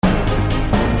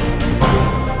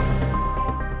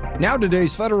Now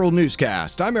today's Federal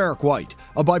Newscast. I'm Eric White.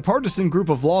 A bipartisan group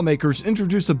of lawmakers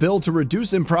introduced a bill to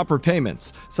reduce improper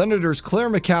payments. Senators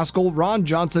Claire McCaskill, Ron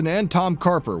Johnson, and Tom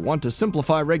Carper want to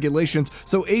simplify regulations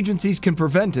so agencies can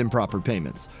prevent improper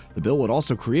payments. The bill would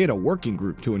also create a working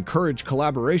group to encourage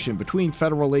collaboration between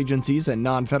federal agencies and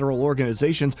non-federal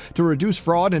organizations to reduce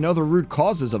fraud and other root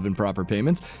causes of improper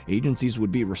payments. Agencies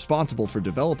would be responsible for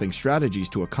developing strategies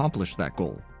to accomplish that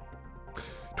goal.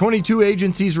 22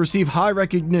 agencies receive high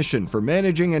recognition for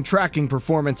managing and tracking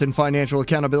performance and financial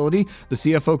accountability. The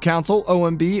CFO Council,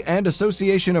 OMB, and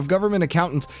Association of Government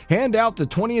Accountants hand out the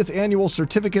 20th Annual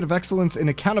Certificate of Excellence in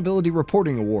Accountability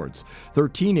Reporting Awards.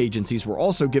 13 agencies were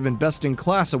also given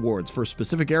Best-in-Class awards for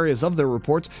specific areas of their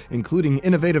reports, including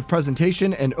innovative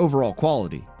presentation and overall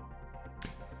quality.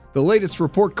 The latest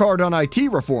report card on IT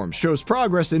reform shows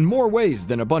progress in more ways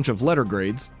than a bunch of letter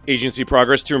grades. Agency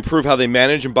progress to improve how they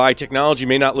manage and buy technology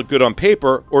may not look good on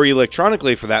paper, or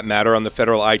electronically for that matter, on the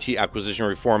Federal IT Acquisition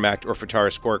Reform Act or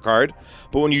FITARA scorecard,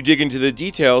 but when you dig into the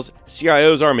details,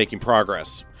 CIOs are making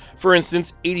progress. For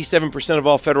instance, 87% of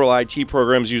all federal IT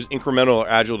programs use incremental or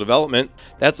agile development.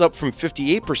 That's up from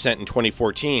 58% in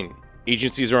 2014.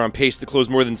 Agencies are on pace to close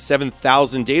more than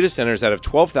 7,000 data centers out of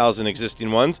 12,000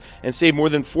 existing ones and save more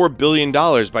than $4 billion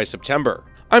by September.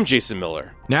 I'm Jason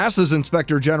Miller. NASA's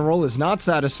Inspector General is not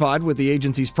satisfied with the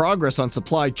agency's progress on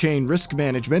supply chain risk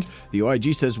management. The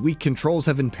OIG says weak controls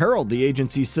have imperiled the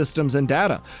agency's systems and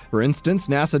data. For instance,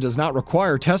 NASA does not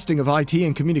require testing of IT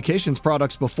and communications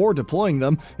products before deploying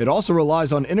them. It also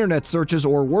relies on internet searches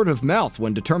or word of mouth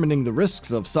when determining the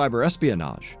risks of cyber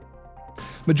espionage.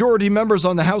 Majority members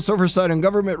on the House Oversight and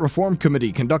Government Reform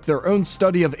Committee conduct their own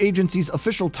study of agencies'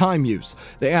 official time use.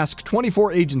 They ask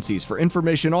 24 agencies for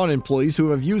information on employees who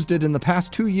have used it in the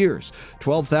past 2 years.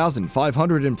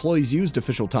 12,500 employees used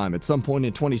official time at some point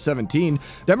in 2017.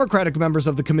 Democratic members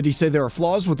of the committee say there are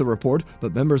flaws with the report,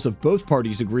 but members of both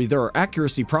parties agree there are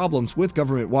accuracy problems with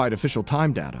government-wide official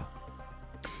time data.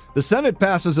 The Senate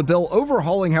passes a bill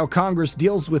overhauling how Congress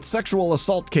deals with sexual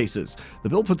assault cases. The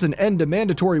bill puts an end to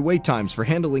mandatory wait times for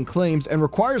handling claims and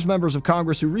requires members of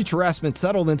Congress who reach harassment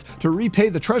settlements to repay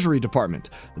the Treasury Department.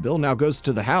 The bill now goes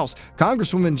to the House.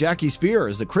 Congresswoman Jackie Speier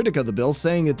is a critic of the bill,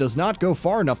 saying it does not go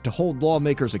far enough to hold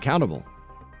lawmakers accountable.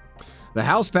 The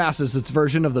House passes its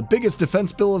version of the biggest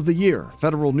defense bill of the year.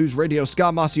 Federal News Radio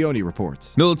Scott Maucione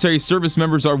reports. Military service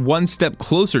members are one step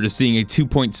closer to seeing a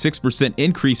 2.6%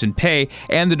 increase in pay,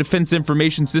 and the Defense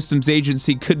Information Systems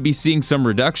Agency could be seeing some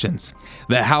reductions.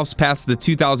 The House passed the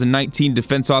 2019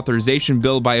 Defense Authorization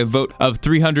Bill by a vote of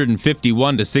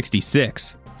 351 to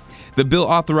 66. The bill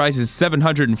authorizes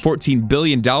 $714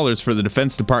 billion for the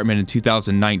Defense Department in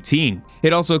 2019.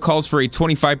 It also calls for a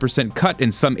 25% cut in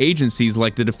some agencies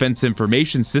like the Defense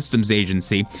Information Systems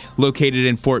Agency, located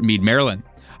in Fort Meade, Maryland.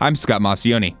 I'm Scott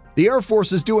Maucione. The Air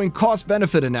Force is doing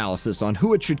cost-benefit analysis on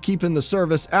who it should keep in the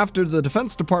service after the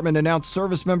Defense Department announced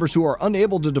service members who are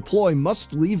unable to deploy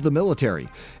must leave the military.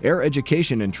 Air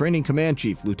Education and Training Command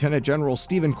Chief Lieutenant General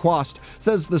Stephen Quast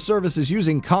says the service is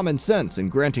using common sense in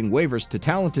granting waivers to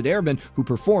talented airmen who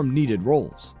perform needed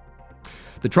roles.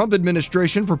 The Trump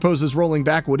administration proposes rolling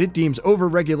back what it deems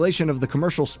over-regulation of the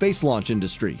commercial space launch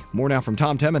industry. More now from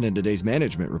Tom Temin in today's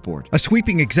Management Report. A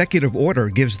sweeping executive order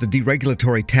gives the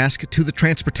deregulatory task to the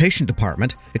Transportation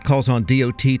Department. It calls on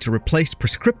DOT to replace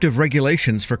prescriptive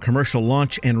regulations for commercial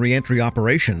launch and reentry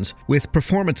operations with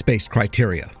performance-based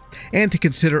criteria, and to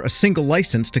consider a single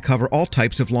license to cover all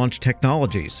types of launch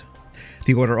technologies.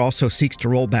 The order also seeks to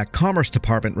roll back Commerce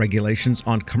Department regulations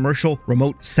on commercial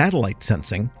remote satellite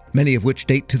sensing, many of which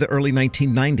date to the early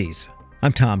 1990s.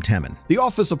 I'm Tom Temin. The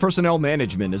Office of Personnel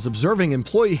Management is observing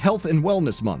Employee Health and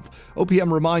Wellness Month.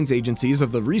 OPM reminds agencies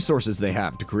of the resources they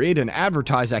have to create and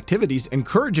advertise activities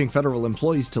encouraging federal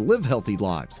employees to live healthy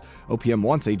lives. OPM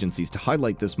wants agencies to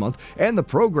highlight this month and the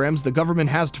programs the government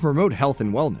has to promote health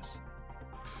and wellness.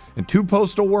 And 2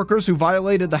 postal workers who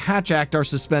violated the Hatch Act are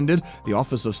suspended. The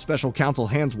Office of Special Counsel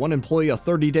hands one employee a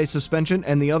 30-day suspension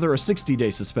and the other a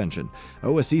 60-day suspension.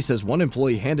 OSC says one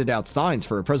employee handed out signs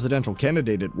for a presidential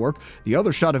candidate at work. The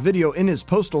other shot a video in his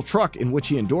postal truck in which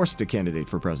he endorsed a candidate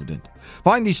for president.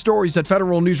 Find these stories at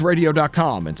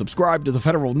federalnewsradio.com and subscribe to the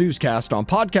Federal Newscast on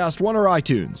Podcast One or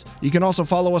iTunes. You can also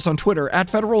follow us on Twitter at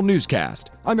Federal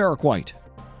Newscast. I'm Eric White.